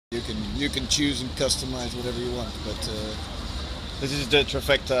You can choose and customize whatever you want, but this is the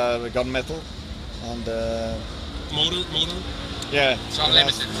Trefecta gunmetal, and motor. Yeah, It's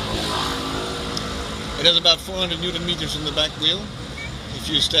unlimited. It has about 400 Newton meters in the back wheel. If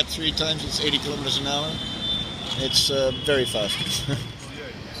you step 3 times, it's 80 kilometers an hour. It's very fast.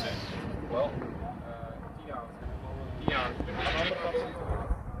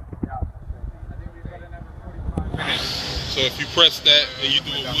 So if you press that and you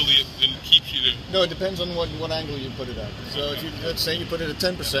do a wheelie, it keeps you there. No, it depends on what angle you put it at. So if you, let's say you put it at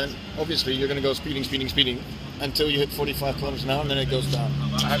 10%, obviously you're going to go speeding until you hit 45 kilometers an hour, and then it goes down.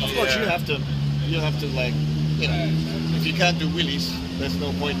 Of course, you have to like, you know, if you can't do wheelies, there's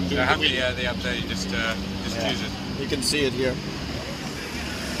no point in doing the update. Just use it. You can see it here.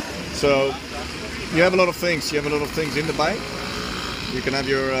 So you have a lot of things. You have a lot of things in the bike. You can have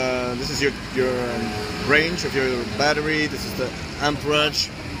your this is your range of your battery. This is the amperage.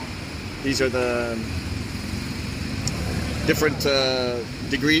 These are the different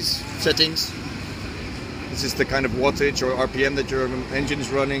degrees settings. This is the kind of wattage or RPM that your engine is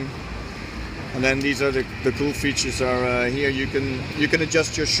running. And then these are the cool features are here. You can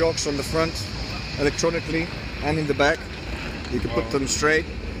adjust your shocks on the front electronically and in the back. You can put them straight.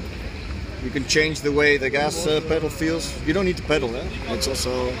 You can change the way the gas pedal feels. You don't need to pedal, eh? It's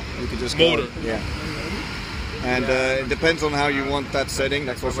also, you can just go. Motor. Yeah. And it depends on how you want that setting.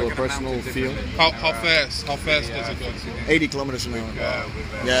 That's also a personal feel. How fast? How fast does it go? 80 kilometers an hour.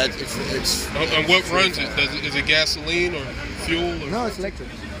 Yeah, it's And what runs it? Is it gasoline or fuel? Or? No, it's electric.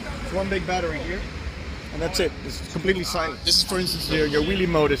 It's one big battery here, and that's it. It's completely silent. This is, for instance, your wheelie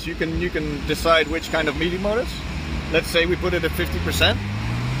modus. You can decide which kind of wheelie modus. Let's say we put it at 50%.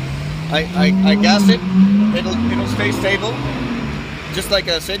 I gas it. It'll stay stable, just like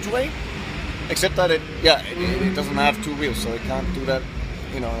a Segway, except that it doesn't have 2 wheels, so it can't do that,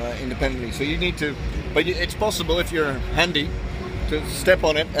 you know, independently. So you need to, but it's possible if you're handy to step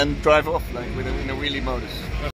on it and drive off like in a wheelie modus.